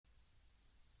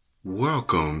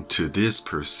Welcome to this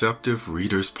Perceptive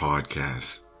Readers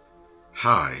Podcast.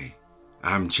 Hi,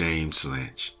 I'm James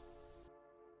Lynch.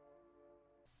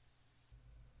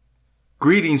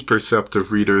 Greetings,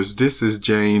 Perceptive Readers. This is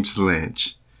James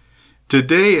Lynch.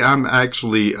 Today, I'm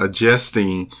actually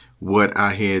adjusting what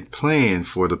I had planned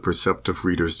for the Perceptive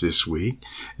Readers this week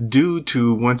due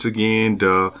to, once again,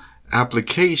 the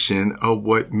application of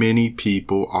what many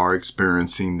people are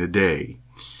experiencing today.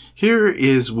 Here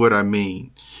is what I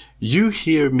mean. You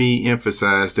hear me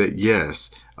emphasize that yes,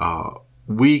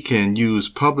 we can use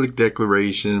public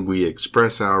declaration, we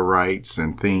express our rights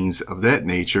and things of that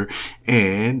nature,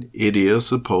 and it is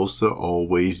supposed to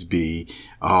always be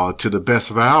to the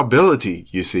best of our ability,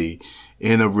 you see,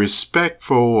 in a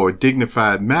respectful or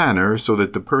dignified manner so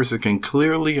that the person can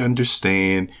clearly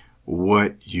understand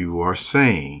what you are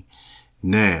saying.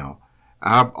 Now,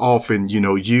 I've often,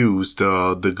 used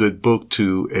the good book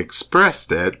to express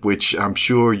that, which I'm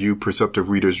sure you perceptive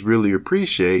readers really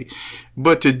appreciate.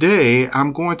 But today,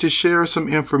 I'm going to share some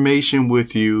information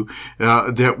with you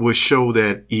that will show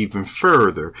that even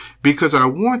further, because I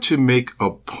want to make a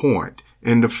point.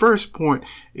 And the first point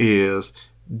is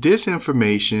this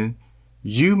information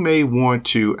you may want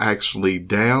to actually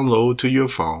download to your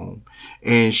phone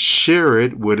and share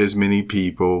it with as many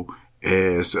people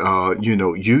as, or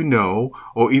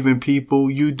even people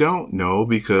you don't know,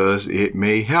 because it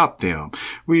may help them.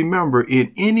 Remember,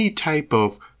 in any type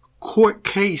of court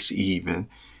case, even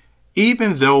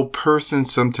though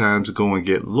persons sometimes go and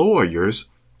get lawyers,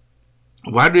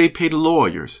 why do they pay the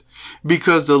lawyers?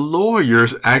 Because the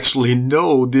lawyers actually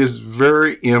know this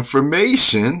very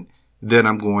information that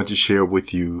I'm going to share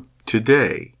with you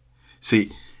today. See,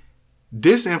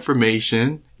 this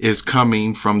information is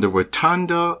coming from the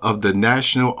rotunda of the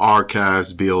National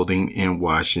Archives building in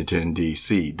Washington,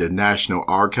 D.C. The National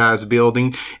Archives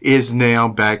building is now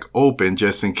back open.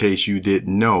 Just in case you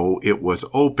didn't know, it was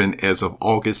open as of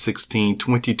August 16,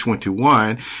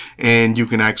 2021, and you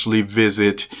can actually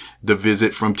visit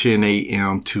from 10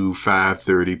 a.m. to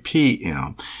 5:30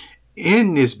 p.m.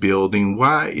 In this building.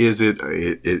 Why is it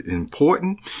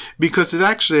important? Because it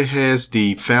actually has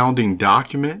the founding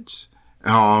documents,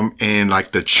 and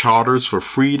like the charters for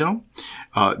freedom.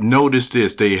 Notice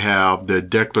this, they have the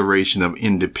Declaration of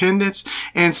Independence,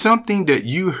 and something that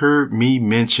you heard me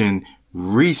mention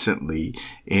recently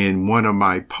in one of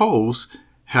my posts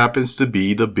happens to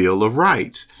be the Bill of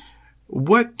Rights.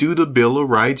 What do the Bill of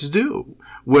Rights do?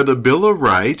 Well, the Bill of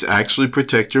Rights actually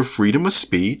protect your freedom of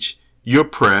speech, your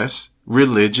press,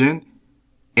 religion,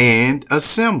 and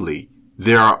assembly.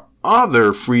 There are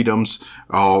other freedoms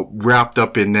wrapped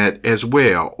up in that as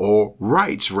well, or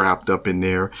rights wrapped up in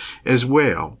there as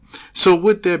well. So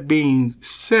with that being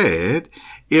said,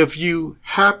 if you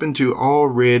happen to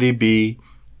already be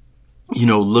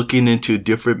looking into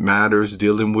different matters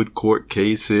dealing with court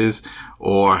cases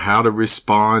or how to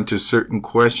respond to certain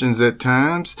questions at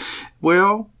times,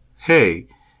 well, hey,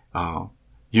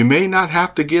 you may not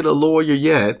have to get a lawyer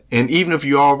yet, and even if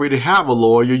you already have a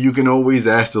lawyer, you can always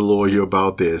ask the lawyer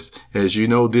about this. As you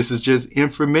know, this is just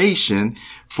information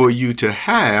for you to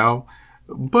have,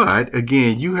 but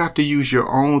again, you have to use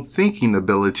your own thinking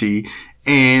ability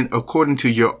and according to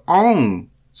your own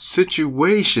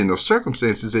situation or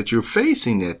circumstances that you're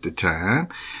facing at the time,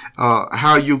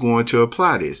 how you're going to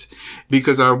apply this.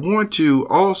 Because I want to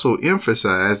also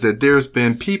emphasize that there's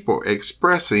been people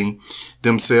expressing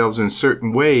themselves in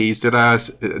certain ways that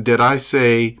I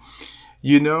say,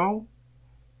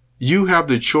 you have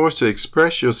the choice to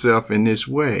express yourself in this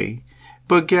way,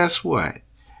 but guess what?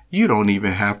 You don't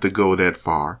even have to go that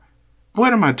far.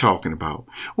 What am I talking about?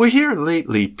 Well, here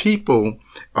lately, people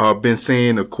have been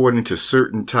saying, according to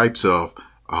certain types of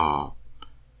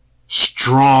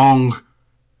strong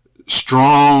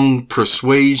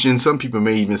persuasion, some people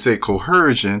may even say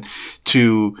coercion,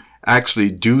 to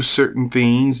actually do certain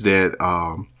things that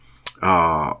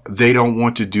they don't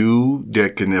want to do,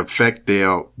 that can affect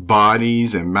their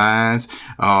bodies and minds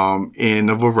in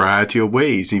a variety of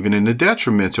ways, even in a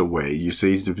detrimental way. You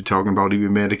see, if you're talking about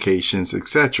even medications,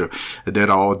 etc.,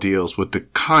 that all deals with the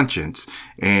conscience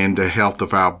and the health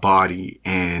of our body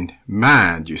and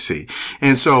mind, you see.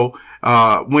 And so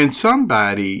when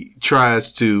somebody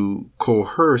tries to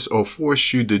coerce or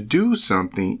force you to do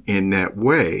something in that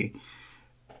way,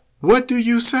 what do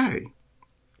you say?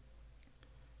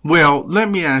 Well, let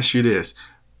me ask you this.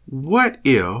 What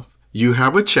if you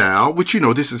have a child, which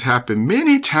this has happened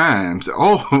many times,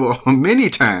 many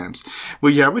times,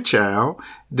 where you have a child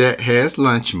that has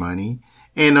lunch money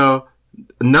and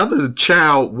another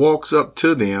child walks up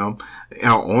to them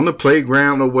on the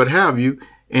playground or what have you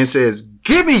and says,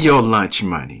 "Give me your lunch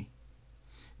money."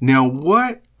 Now,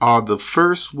 what are the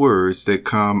first words that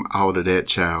come out of that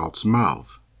child's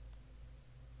mouth?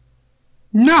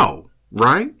 No,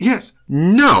 right? Yes,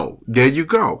 no. There you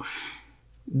go.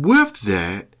 With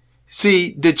that,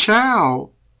 see, the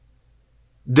child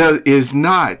is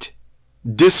not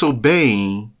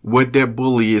disobeying what that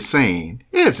bully is saying,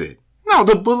 is it? No,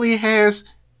 the bully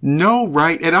has no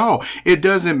right at all. It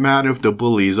doesn't matter if the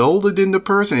bully is older than the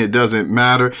person. It doesn't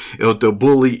matter if the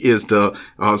bully is the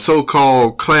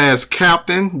so-called class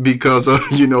captain because of,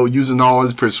 using all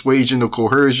his persuasion or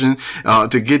coercion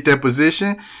to get that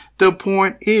position. The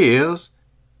point is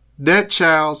that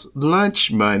child's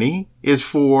lunch money is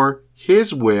for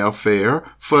his welfare,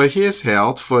 for his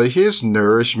health, for his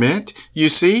nourishment, you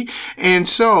see? And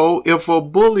so if a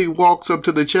bully walks up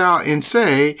to the child and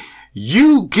say,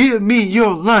 "You give me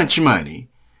your lunch money,"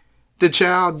 the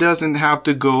child doesn't have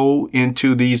to go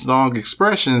into these long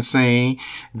expressions saying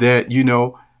that,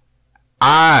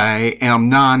 I am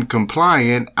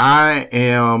non-compliant. I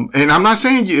am, and I'm not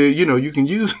saying you can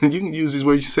use these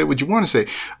words, you say what you want to say,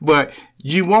 but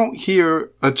you won't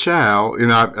hear a child,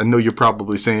 and I know you're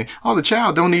probably saying, "Oh, the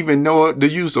child don't even know to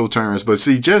use those terms." But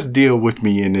see, just deal with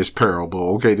me in this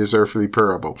parable, okay? This earthly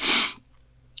parable.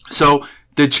 So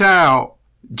the child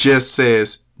just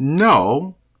says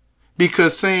no,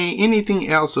 because saying anything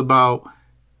else about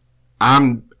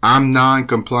I'm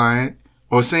non-compliant,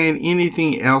 or saying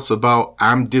anything else about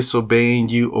I'm disobeying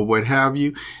you or what have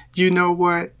you, you know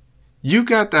what? You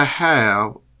got to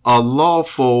have a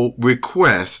lawful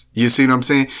request. You see what I'm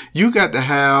saying? You got to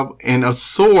have an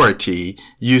authority,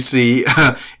 you see,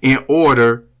 in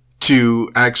order to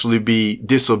actually be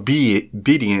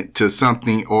disobedient to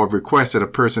something or request that a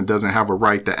person doesn't have a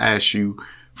right to ask you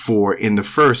for in the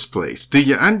first place. Do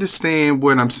you understand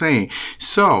what I'm saying?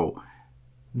 So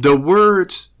the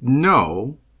words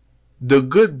no, the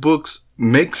good books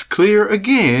makes clear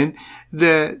again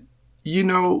that,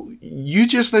 you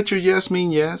just let your yes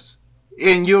mean yes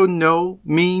and your no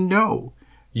mean no.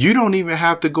 You don't even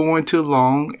have to go into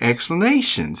long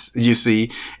explanations, you see,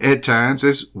 at times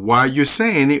as why you're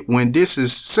saying it, when this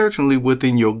is certainly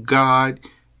within your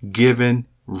God-given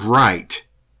right,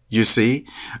 you see,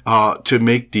 to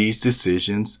make these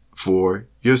decisions for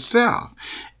yourself.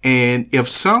 And if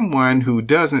someone who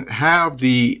doesn't have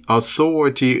the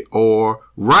authority or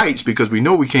rights, because we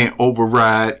know we can't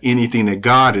override anything that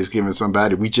God has given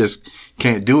somebody, we just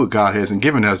can't do it. God hasn't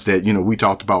given us that. We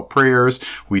talked about prayers,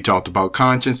 we talked about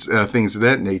conscience, things of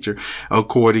that nature,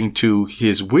 according to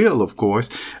his will, of course,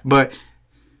 but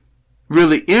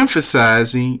really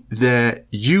emphasizing that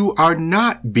you are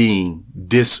not being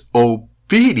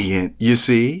disobedient, you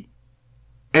see,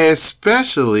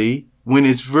 especially when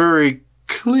it's very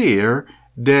clear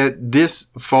that this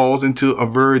falls into a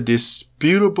very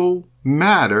disputable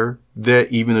matter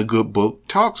that even a good book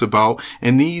talks about.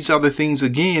 And these are the things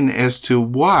again as to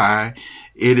why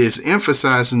it is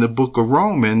emphasized in the book of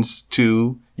Romans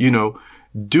to,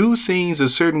 do things a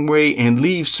certain way and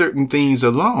leave certain things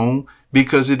alone,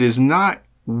 because it is not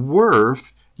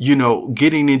worth,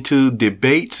 getting into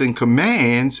debates and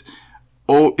commands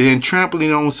and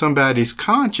trampling on somebody's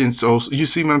conscience, or you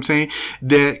see what I'm saying,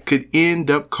 that could end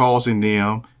up causing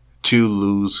them to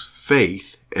lose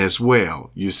faith as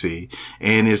well, you see.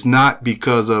 And it's not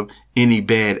because of any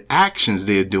bad actions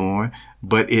they're doing,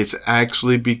 but it's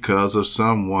actually because of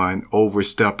someone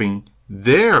overstepping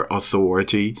their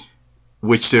authority,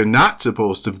 which they're not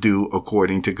supposed to do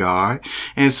according to God.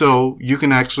 And so you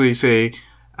can actually say,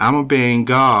 I'm obeying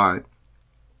God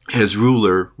as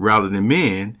ruler rather than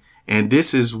men. And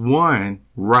this is one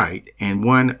right and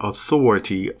one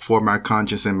authority for my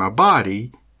conscience and my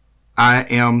body. I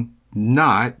am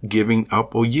not giving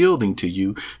up or yielding to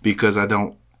you because I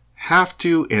don't have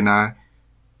to, and I'm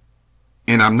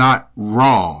not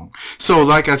wrong. So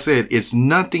like I said, it's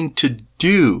nothing to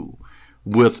do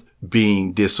with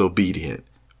being disobedient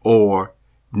or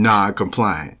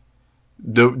non-compliant.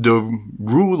 The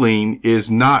ruling is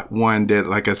not one that,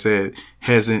 like I said,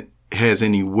 has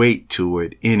any weight to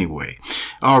it anyway.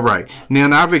 All right. Now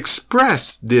I've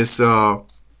expressed this right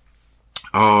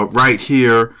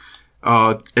here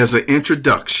as an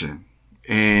introduction,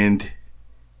 and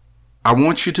I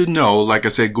want you to know, like I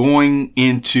said, going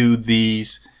into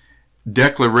these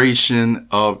Declaration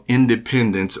of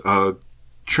Independence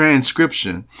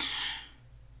transcription,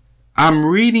 I'm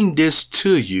reading this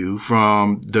to you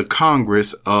from the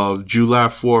Congress of July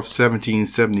 4th,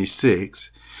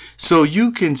 1776, so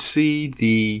you can see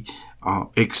the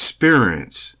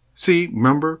experience. See,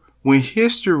 remember, when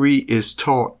history is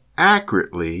taught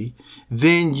accurately,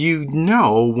 then you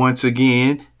know, once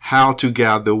again, how to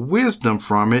gather wisdom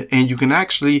from it, and you can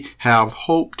actually have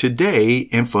hope today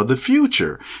and for the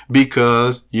future.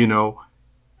 Because,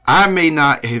 I may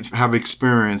not have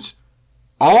experienced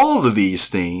all of these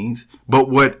things, but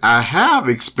what I have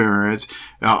experienced,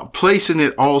 placing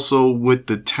it also with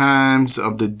the times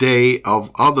of the day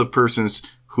of other persons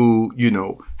who,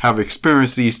 have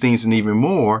experienced these things and even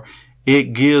more,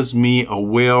 it gives me a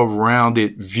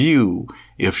well-rounded view,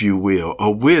 if you will,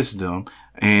 of wisdom,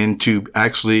 and to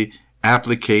actually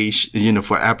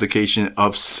for application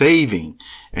of saving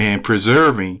and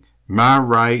preserving my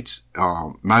rights,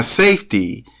 my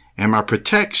safety and my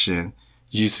protection,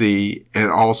 you see, and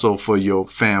also for your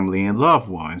family and loved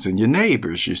ones and your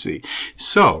neighbors, you see.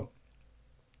 So,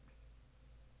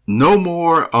 no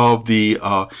more of the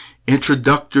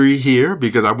introductory here,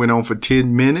 because I went on for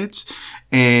 10 minutes.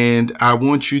 And I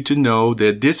want you to know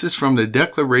that this is from the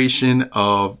Declaration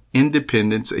of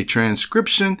Independence, a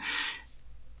transcription.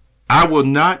 I will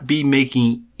not be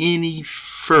making any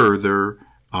further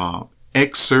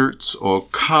excerpts or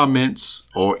comments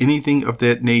or anything of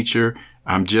that nature.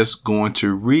 I'm just going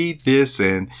to read this,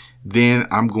 and then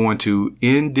I'm going to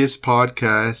end this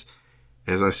podcast.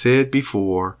 As I said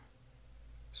before,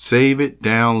 save it,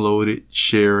 download it,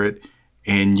 share it,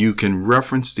 and you can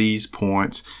reference these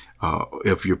points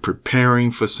if you're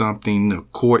preparing for something, a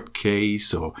court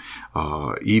case, or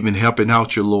even helping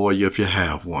out your lawyer if you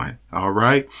have one. All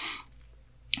right.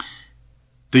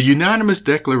 The unanimous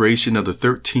declaration of the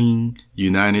 13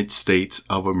 United States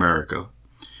of America.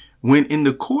 When in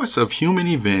the course of human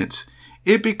events,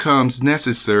 it becomes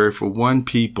necessary for one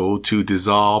people to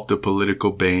dissolve the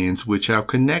political bands which have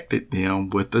connected them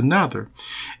with another,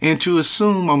 and to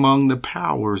assume among the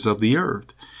powers of the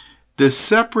earth the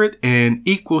separate and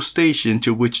equal station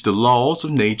to which the laws of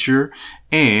nature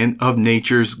and of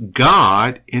nature's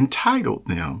God entitled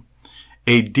them.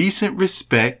 A decent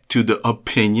respect to the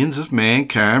opinions of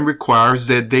mankind requires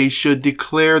that they should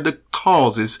declare the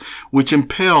causes which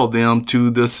impel them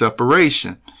to the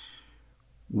separation.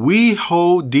 We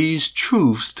hold these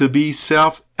truths to be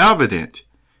self-evident,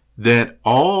 that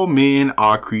all men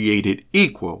are created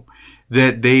equal,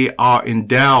 that they are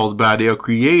endowed by their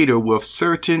Creator with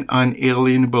certain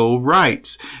unalienable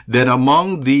rights, that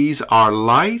among these are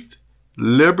life,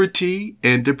 liberty,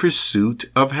 and the pursuit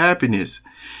of happiness.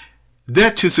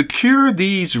 That to secure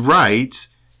these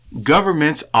rights,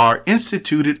 governments are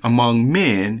instituted among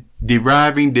men,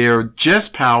 deriving their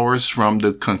just powers from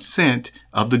the consent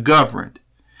of the governed.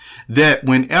 That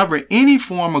whenever any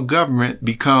form of government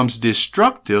becomes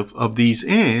destructive of these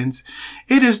ends,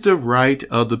 it is the right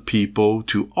of the people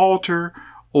to alter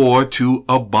or to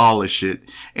abolish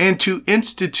it, and to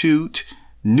institute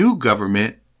new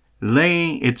government,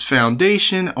 laying its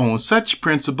foundation on such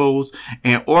principles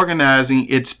and organizing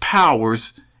its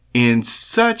powers in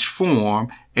such form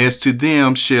as to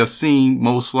them shall seem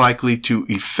most likely to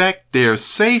effect their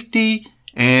safety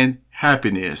and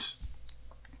happiness.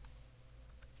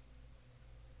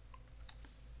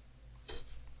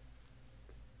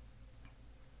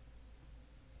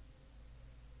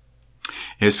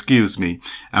 Excuse me.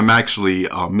 I'm actually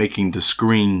making the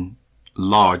screen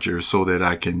larger so that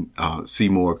I can see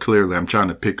more clearly. I'm trying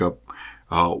to pick up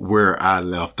where I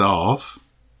left off.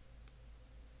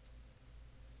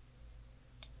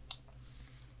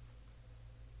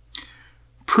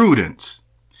 Prudence.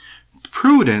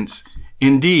 Prudence,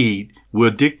 indeed,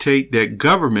 will dictate that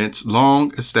governments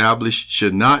long established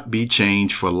should not be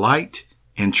changed for light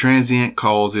and transient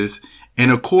causes,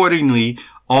 and accordingly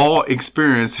all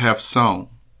experience have shown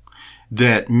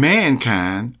that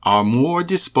mankind are more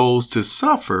disposed to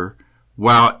suffer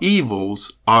while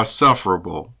evils are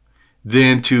sufferable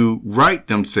than to right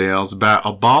themselves by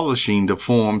abolishing the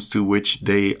forms to which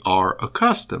they are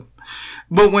accustomed.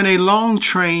 But when a long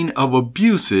train of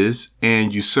abuses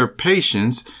and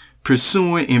usurpations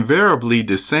pursuing invariably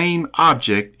the same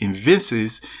object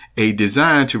evinces a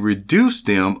design to reduce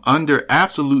them under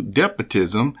absolute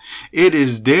despotism, it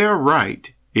is their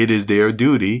right, it is their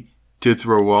duty to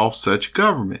throw off such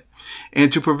government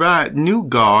and to provide new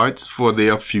guards for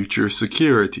their future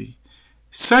security.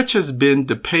 Such has been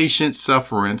the patient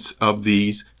sufferance of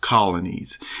these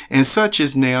colonies, and such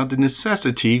is now the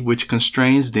necessity which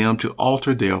constrains them to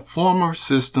alter their former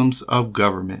systems of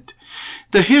government.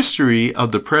 The history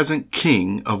of the present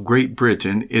King of Great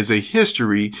Britain is a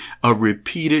history of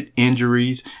repeated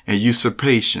injuries and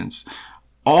usurpations,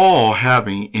 all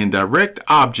having in direct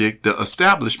object the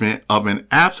establishment of an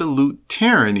absolute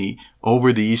tyranny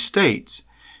over these states.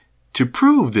 To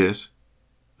prove this,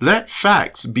 let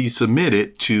facts be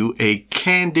submitted to a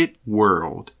candid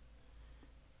world.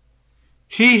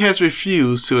 He has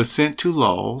refused to assent to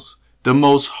laws the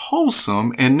most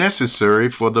wholesome and necessary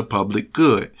for the public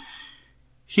good.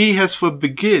 He has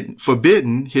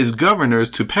forbidden his governors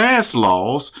to pass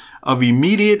laws of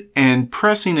immediate and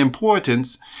pressing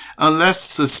importance unless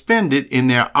suspended in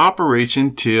their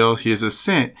operation till his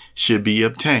assent should be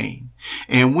obtained.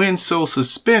 And when so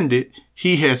suspended,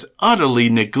 he has utterly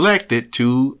neglected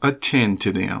to attend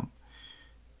to them.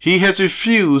 He has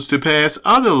refused to pass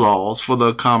other laws for the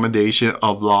accommodation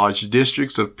of large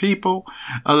districts of people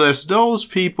unless those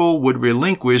people would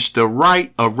relinquish the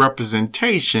right of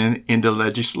representation in the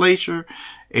legislature,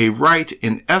 a right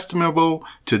inestimable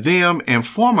to them and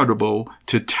formidable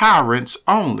to tyrants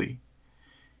only.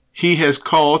 He has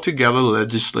called together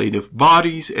legislative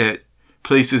bodies at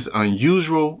places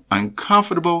unusual,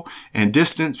 uncomfortable, and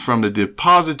distant from the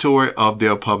depository of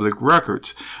their public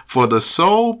records, for the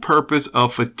sole purpose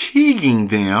of fatiguing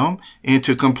them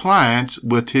into compliance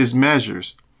with his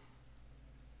measures.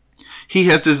 He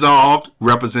has dissolved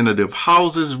representative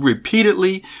houses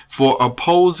repeatedly for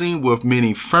opposing with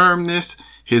many firmness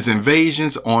his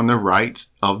invasions on the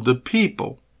rights of the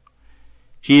people.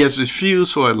 He has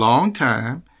refused for a long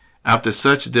time, after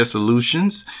such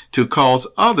dissolutions, to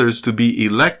cause others to be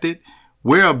elected,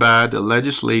 whereby the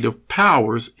legislative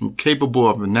powers incapable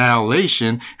of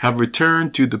annihilation have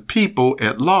returned to the people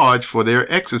at large for their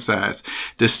exercise,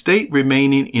 the state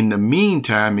remaining in the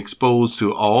meantime exposed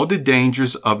to all the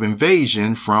dangers of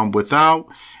invasion from without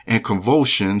and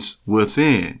convulsions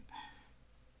within.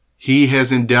 He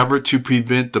has endeavored to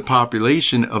prevent the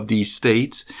population of these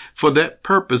states, for that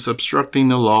purpose obstructing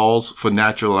the laws for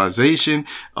naturalization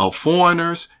of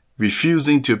foreigners,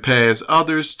 refusing to pass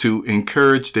others to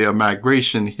encourage their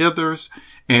migration hither,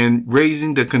 and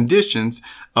raising the conditions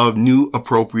of new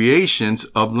appropriations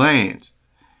of lands.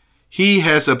 He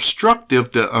has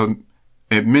obstructed the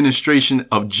administration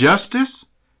of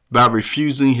justice by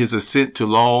refusing his assent to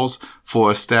laws for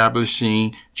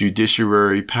establishing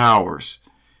judiciary powers.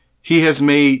 He has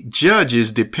made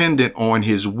judges dependent on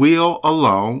his will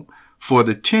alone for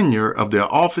the tenure of their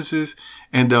offices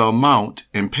and the amount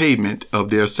and payment of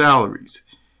their salaries.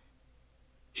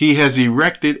 He has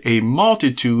erected a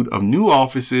multitude of new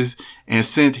offices and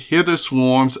sent hither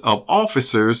swarms of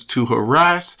officers to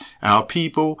harass our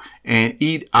people and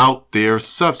eat out their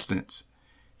substance.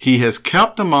 He has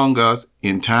kept among us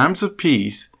in times of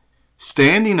peace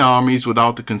standing armies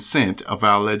without the consent of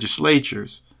our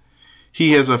legislatures.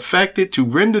 He has affected to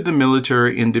render the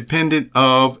military independent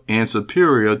of and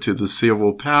superior to the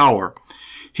civil power.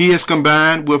 He has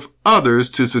combined with others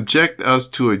to subject us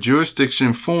to a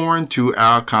jurisdiction foreign to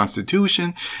our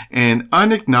Constitution and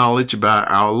unacknowledged by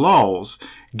our laws,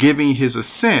 giving his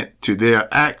assent to their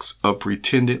acts of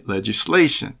pretended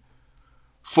legislation,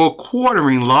 for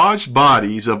quartering large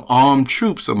bodies of armed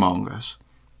troops among us,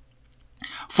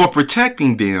 for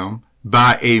protecting them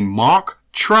by a mock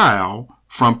trial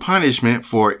from punishment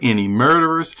for any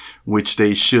murders which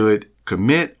they should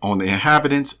commit on the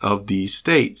inhabitants of these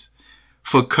states,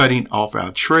 for cutting off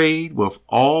our trade with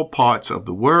all parts of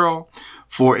the world,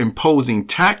 for imposing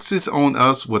taxes on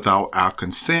us without our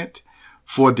consent,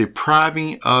 for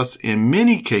depriving us in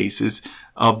many cases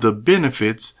of the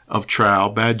benefits of trial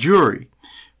by jury,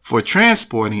 for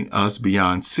transporting us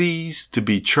beyond seas to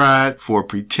be tried for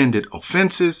pretended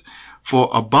offenses,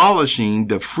 for abolishing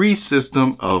the free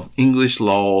system of English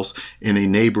laws in a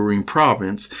neighboring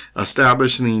province,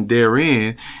 establishing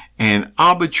therein an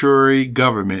arbitrary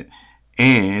government,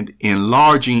 and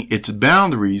enlarging its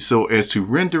boundaries so as to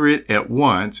render it at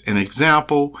once an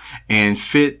example and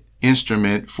fit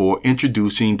instrument for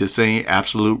introducing the same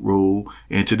absolute rule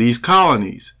into these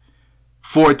colonies,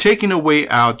 for taking away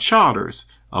our charters,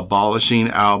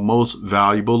 abolishing our most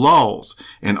valuable laws,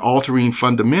 and altering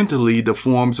fundamentally the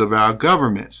forms of our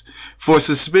governments, for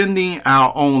suspending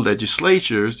our own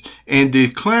legislatures and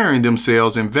declaring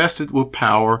themselves invested with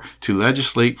power to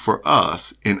legislate for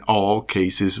us in all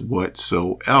cases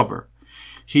whatsoever.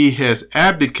 He has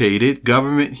abdicated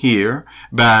government here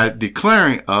by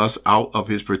declaring us out of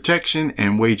his protection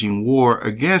and waging war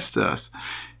against us.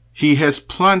 He has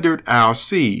plundered our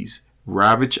seas,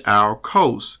 ravaged our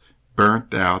coasts,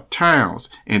 burnt our towns,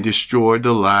 and destroyed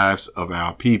the lives of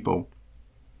our people.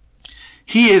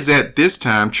 He is at this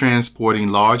time transporting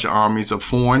large armies of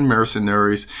foreign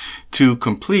mercenaries to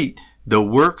complete the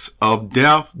works of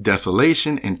death,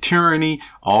 desolation, and tyranny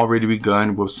already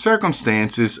begun with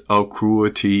circumstances of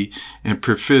cruelty and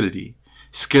perfidy,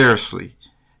 scarcely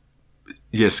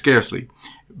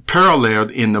paralleled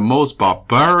in the most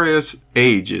barbarous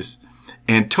ages,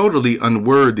 and totally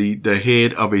unworthy the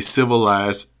head of a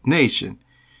civilized nation.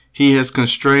 He has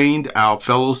constrained our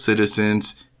fellow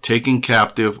citizens taken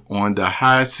captive on the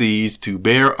high seas to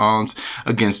bear arms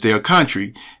against their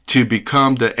country, to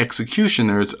become the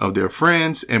executioners of their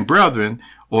friends and brethren,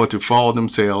 or to fall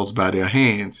themselves by their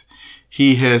hands.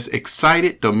 He has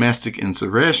excited domestic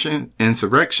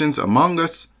insurrections among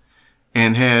us,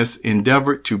 and has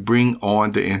endeavored to bring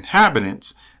on the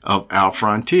inhabitants of our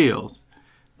frontiers.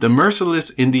 The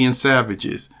merciless Indian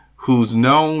savages, whose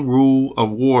known rule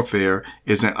of warfare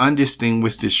is an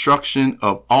undistinguished destruction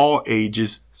of all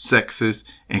ages, sexes,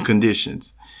 and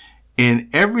conditions. In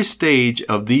every stage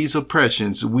of these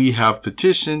oppressions, we have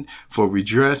petitioned for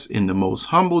redress in the most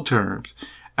humble terms.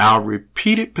 Our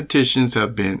repeated petitions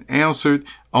have been answered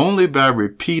only by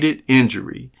repeated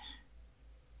injury.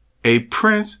 A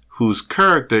prince whose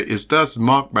character is thus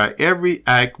marked by every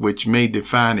act which may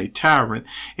define a tyrant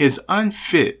is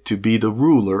unfit to be the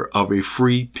ruler of a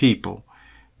free people.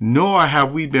 Nor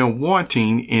have we been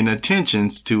wanting in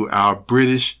attentions to our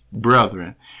British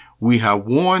brethren. We have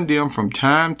warned them from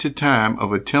time to time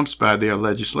of attempts by their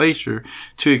legislature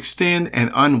to extend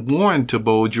an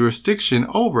unwarrantable jurisdiction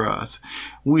over us.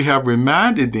 We have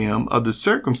reminded them of the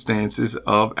circumstances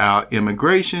of our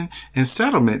immigration and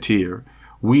settlement here.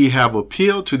 We have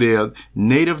appealed to their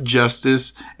native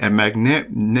justice and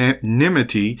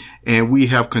magnanimity, and we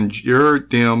have conjured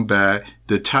them by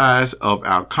the ties of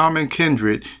our common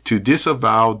kindred to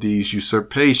disavow these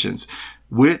usurpations,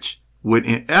 which would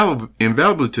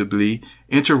inevitably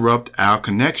interrupt our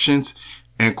connections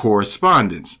and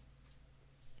correspondence.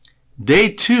 They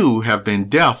too have been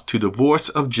deaf to the voice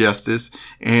of justice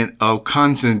and of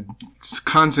congruity.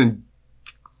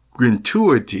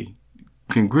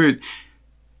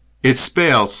 It's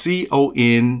spelled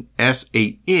CONSANGUINITY.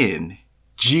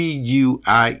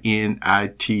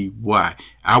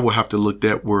 I will have to look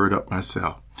that word up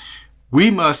myself.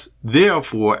 We must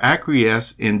therefore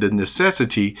acquiesce in the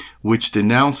necessity which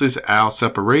denounces our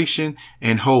separation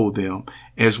and hold them,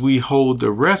 as we hold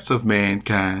the rest of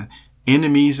mankind,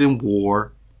 enemies in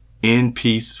war, in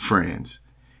peace friends.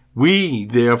 We,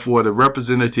 therefore, the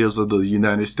representatives of the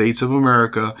United States of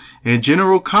America and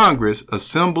General Congress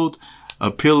assembled,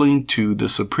 appealing to the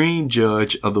Supreme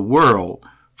Judge of the world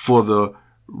for the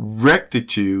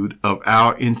rectitude of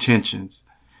our intentions,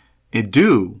 and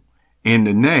do, in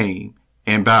the name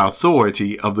and by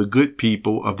authority of the good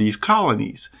people of these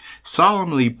colonies,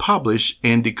 solemnly publish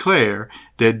and declare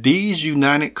that these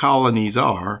united colonies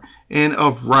are, and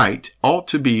of right, ought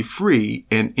to be free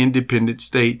and independent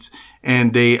states,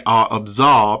 and they are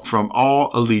absolved from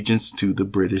all allegiance to the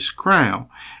British Crown,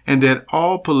 and that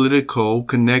all political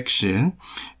connection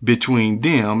between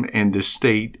them and the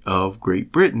state of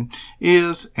Great Britain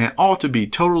is and ought to be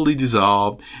totally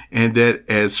dissolved, and that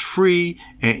as free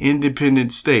and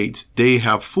independent states they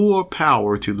have full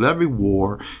power to levy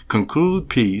war, conclude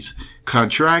peace,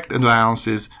 contract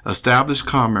alliances, establish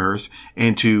commerce,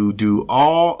 and to do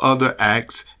all other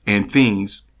acts and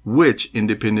things which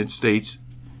independent states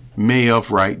may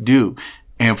of right do.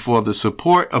 And for the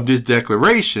support of this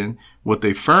declaration, with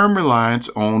a firm reliance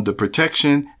on the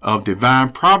protection of divine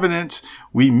providence,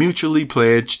 we mutually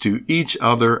pledge to each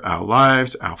other our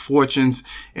lives, our fortunes,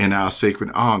 and our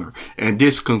sacred honor. And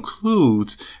this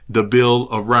concludes the Bill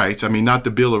of Rights. I mean, not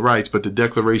the Bill of Rights, but the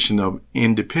Declaration of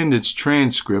Independence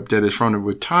transcript that is from the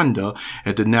Rotunda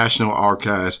at the National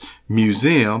Archives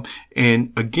Museum.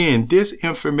 And again, this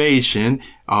information,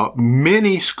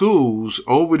 many schools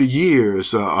over the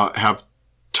years have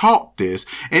taught this,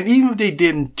 and even if they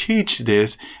didn't teach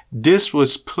this, this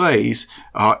was placed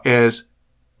as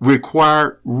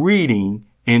required reading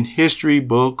in history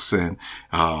books and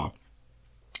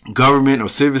government or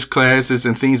civics classes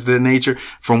and things of that nature.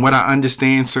 From what I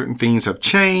understand, certain things have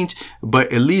changed,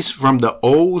 but at least from the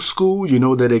old school, you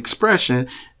know, that expression,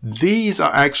 these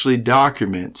are actually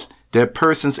documents that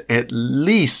persons at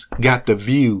least got to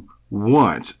view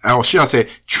once, or shall I say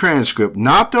transcript,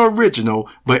 not the original,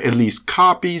 but at least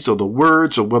copies of the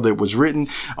words, or whether it was written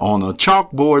on a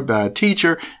chalkboard by a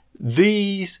teacher.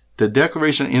 These, the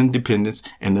Declaration of Independence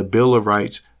and the Bill of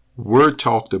Rights, were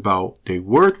talked about. They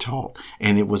were taught,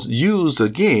 and it was used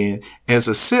again as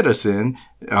a citizen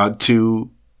to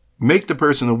make the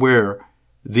person aware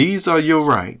these are your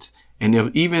rights. And if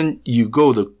even you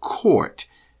go to court,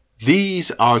 these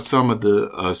are some of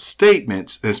the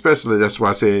statements, especially that's why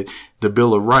I said the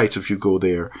Bill of Rights. If you go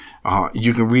there,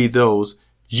 you can read those.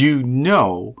 You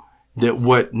know that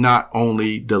what not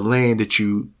only the land that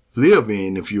you live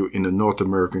in, if you're in the North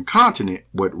American continent,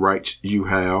 what rights you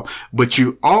have, but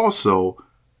you also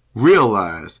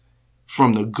realize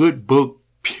from the good book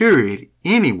period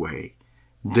anyway,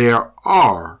 there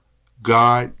are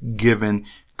God-given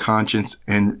conscience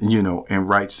and, and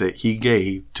rights that he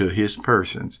gave to his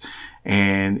persons.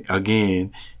 And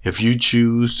again, if you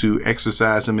choose to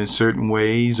exercise them in certain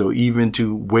ways or even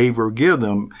to waive or give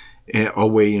them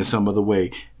away in some other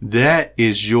way, that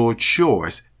is your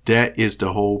choice. That is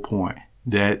the whole point.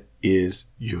 That is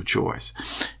your choice.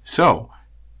 So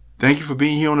thank you for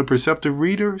being here on the Perceptive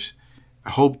Readers.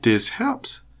 I hope this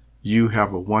helps. You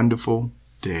have a wonderful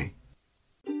day.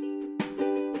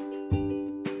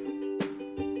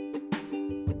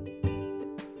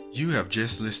 You have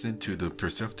just listened to the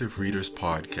Perceptive Readers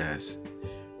podcast.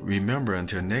 Remember,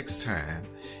 until next time,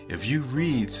 if you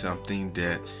read something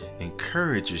that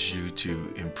encourages you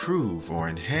to improve or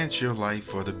enhance your life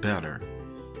for the better,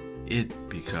 it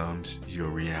becomes your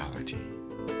reality.